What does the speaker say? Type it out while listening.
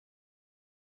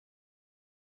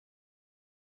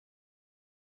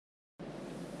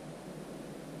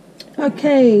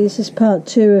Okay, this is part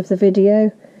 2 of the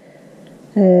video.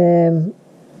 I'm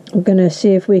going to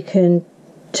see if we can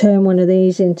turn one of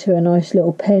these into a nice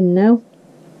little pen now.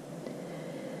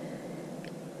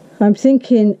 I'm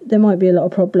thinking there might be a lot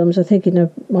of problems. I'm thinking I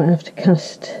might have to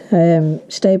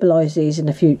stabilise these in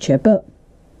the future, but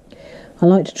I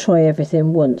like to try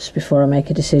everything once before I make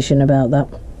a decision about that.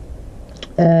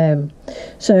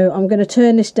 So I'm going to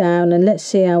turn this down and let's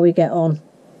see how we get on.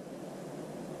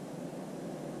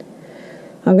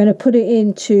 I'm going to put it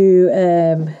into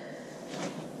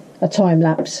a time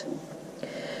lapse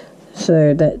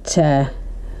so that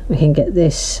we can get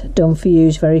this done for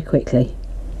use very quickly.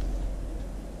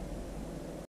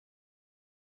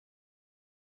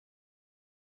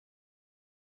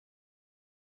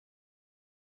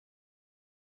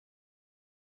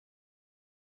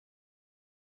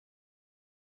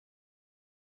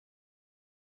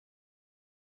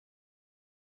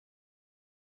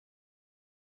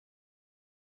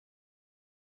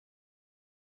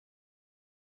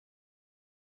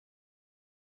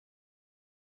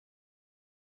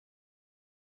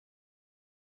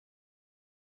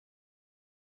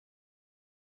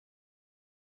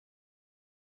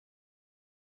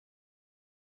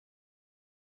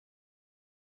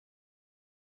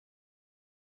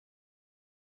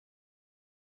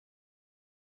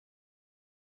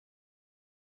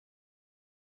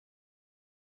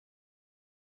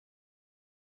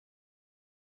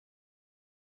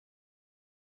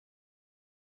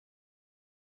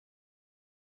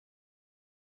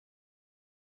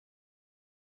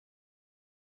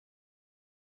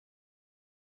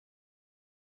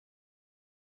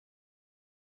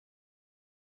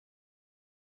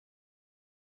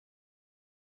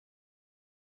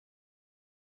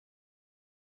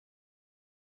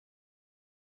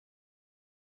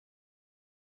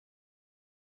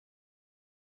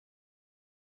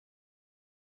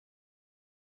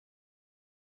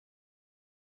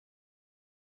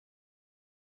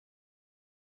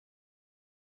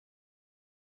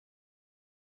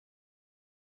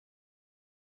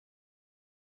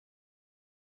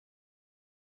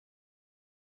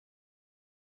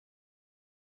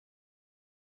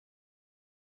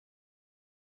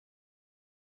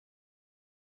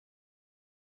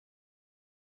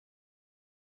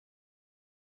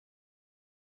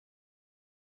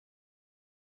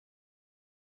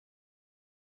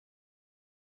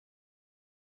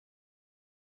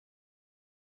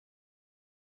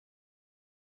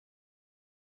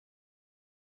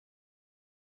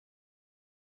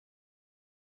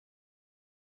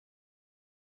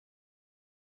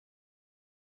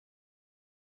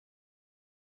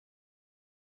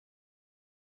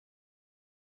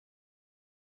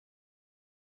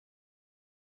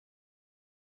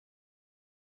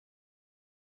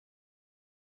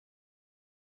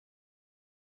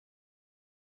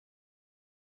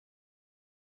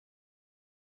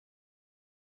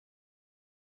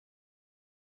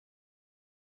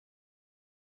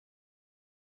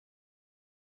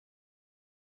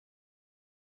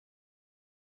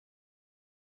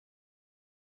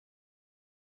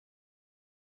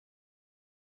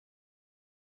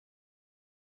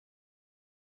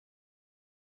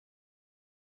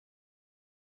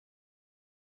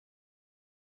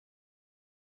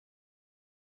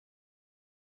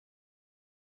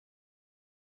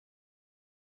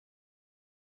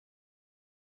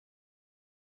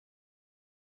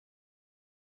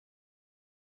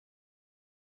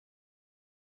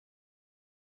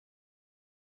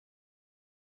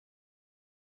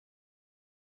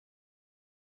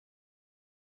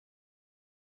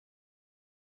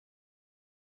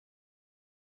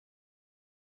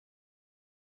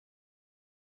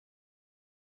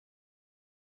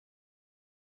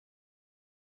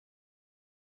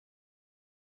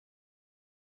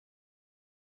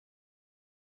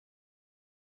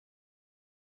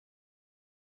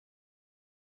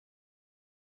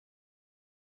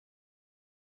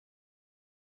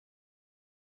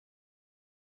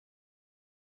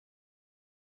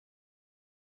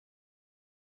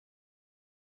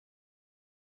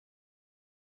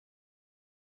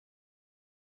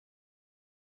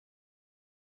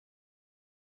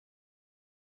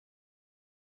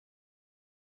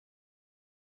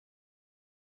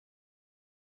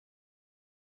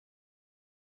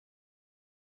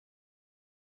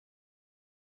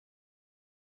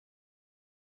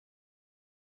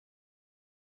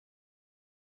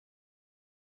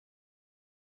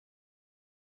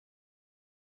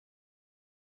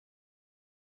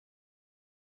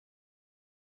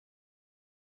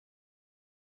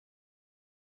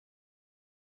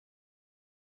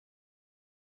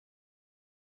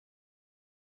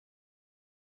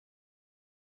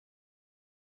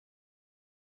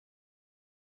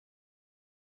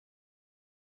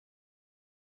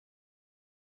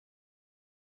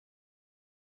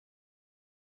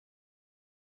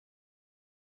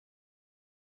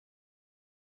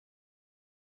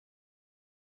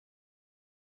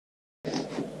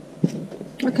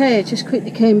 Okay, I just quickly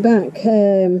came back.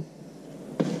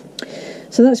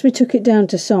 So that's we took it down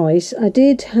to size. I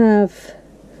did have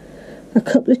a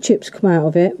couple of chips come out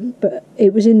of it, but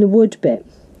it was in the wood bit.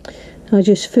 I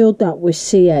just filled that with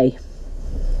CA,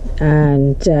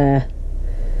 and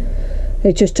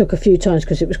it just took a few times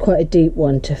because it was quite a deep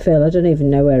one to fill. I don't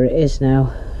even know where it is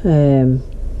now. Around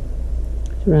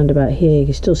about here, you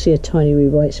can still see a tiny wee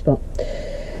white spot.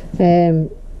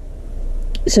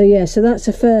 So yeah, so that's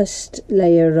the first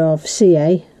layer of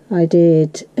CA. I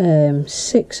did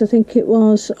 6, I think it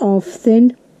was, of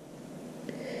thin.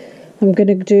 I'm going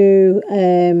to do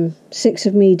 6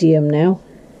 of medium now,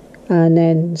 and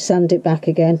then sand it back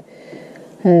again.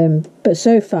 But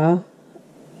so far,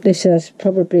 this has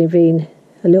probably been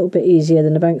a little bit easier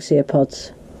than the Banksia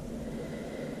pods.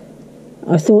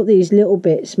 I thought these little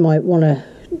bits might want to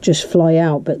just fly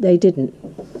out, but they didn't.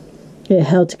 It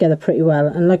held together pretty well,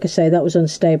 and like I say, that was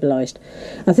unstabilised.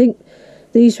 I think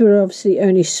these were obviously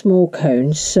only small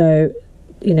cones, so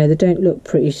you know they don't look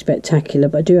pretty spectacular,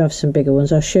 but I do have some bigger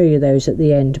ones. I'll show you those at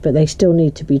the end, but they still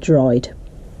need to be dried.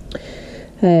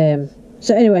 So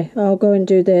anyway, I'll go and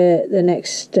do the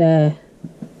next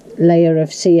layer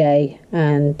of CA,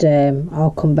 and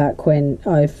I'll come back when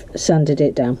I've sanded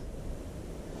it down.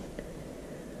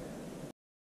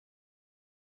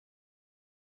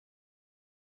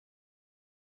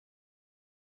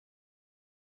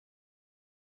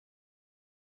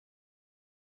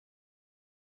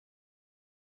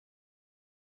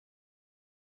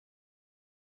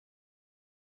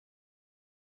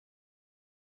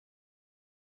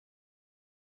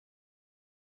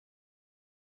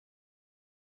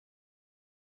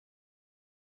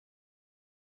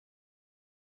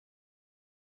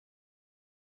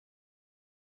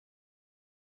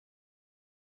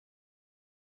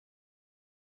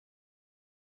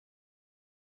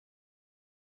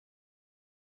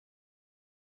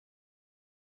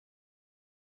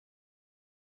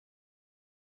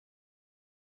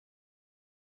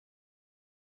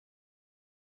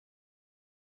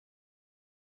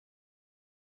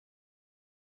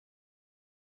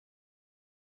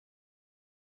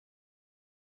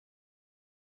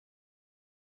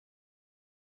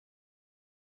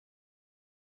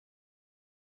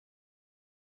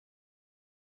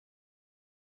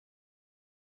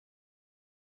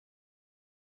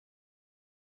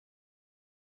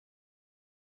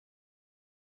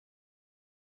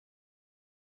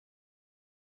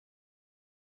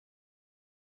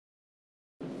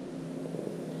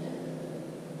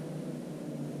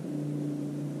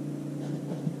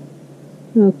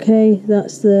 Okay,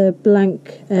 that's the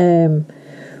blank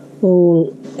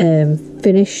all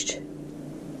finished.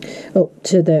 Up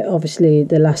to the obviously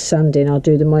the last sanding. I'll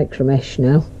do the micro mesh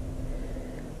now.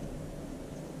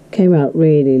 Came out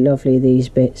really lovely, these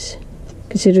bits,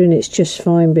 considering it's just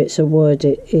fine bits of wood.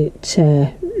 It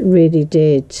really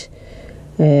did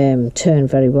turn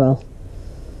very well.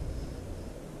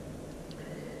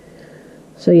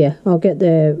 So yeah, I'll get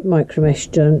the micro mesh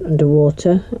done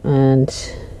underwater, and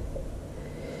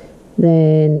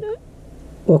then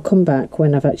we'll come back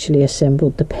when I've actually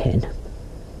assembled the pen.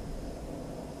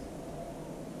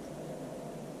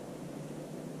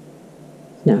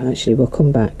 No, actually we'll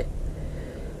come back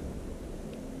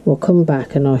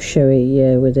and I'll show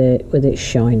you with its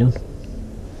shine on.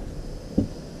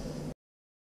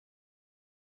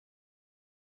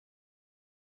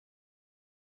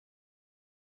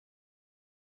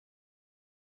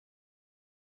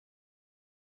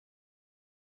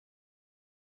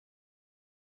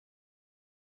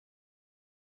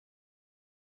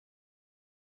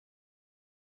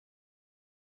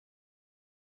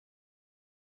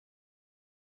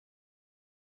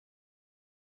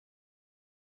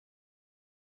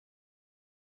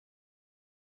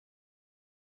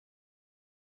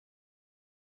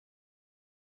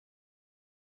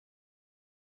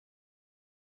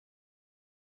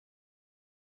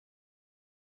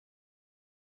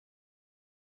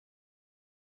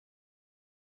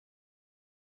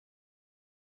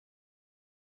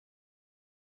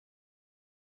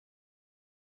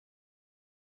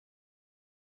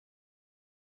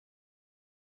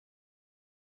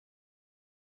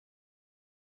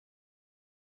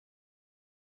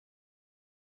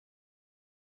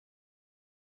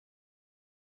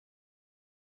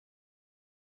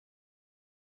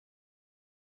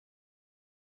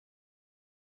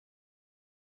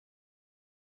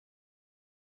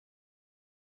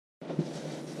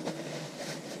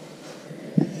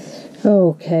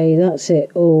 Okay, that's it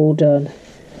all done.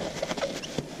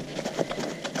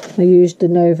 I used the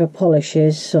Nova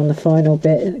polishes on the final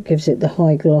bit. It gives it the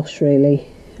high gloss really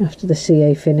after the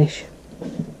CA finish.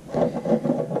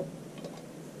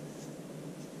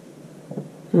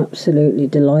 Absolutely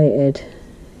delighted.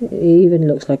 It even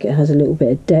looks like it has a little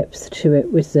bit of depth to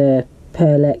it with the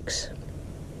Pearl-X.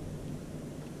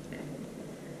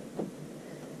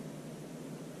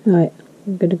 Right,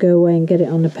 I'm going to go away and get it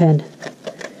on the pen,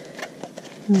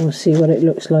 and we'll see what it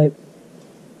looks like.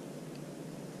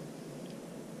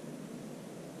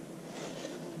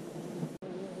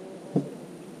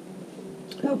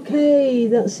 Okay,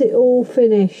 that's it all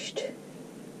finished.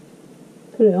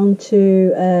 Put it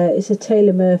onto, it's a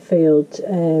Taylor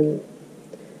Mirfield,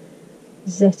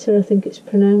 Zeta I think it's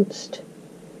pronounced.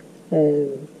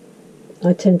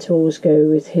 I tend to always go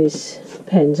with his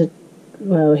pens,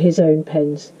 well, his own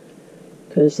pens,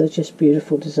 because they're just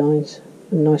beautiful designs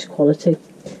and nice quality.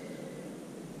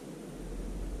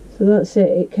 So that's it,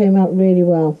 it came out really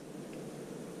well.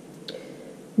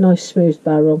 Nice smooth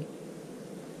barrel.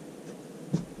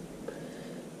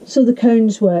 So the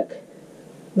cones work.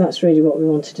 That's really what we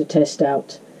wanted to test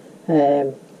out.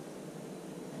 And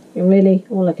really,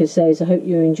 all I can say is I hope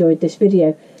you enjoyed this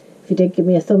video. If you did, give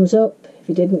me a thumbs up. If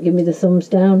you didn't, give me the thumbs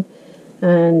down.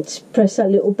 And press that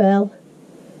little bell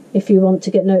if you want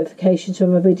to get notifications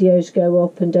when my videos go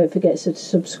up. And don't forget to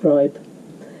subscribe.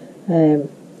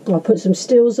 I'll put some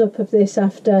stills up of this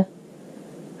after.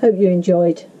 Hope you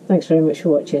enjoyed. Thanks very much for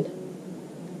watching.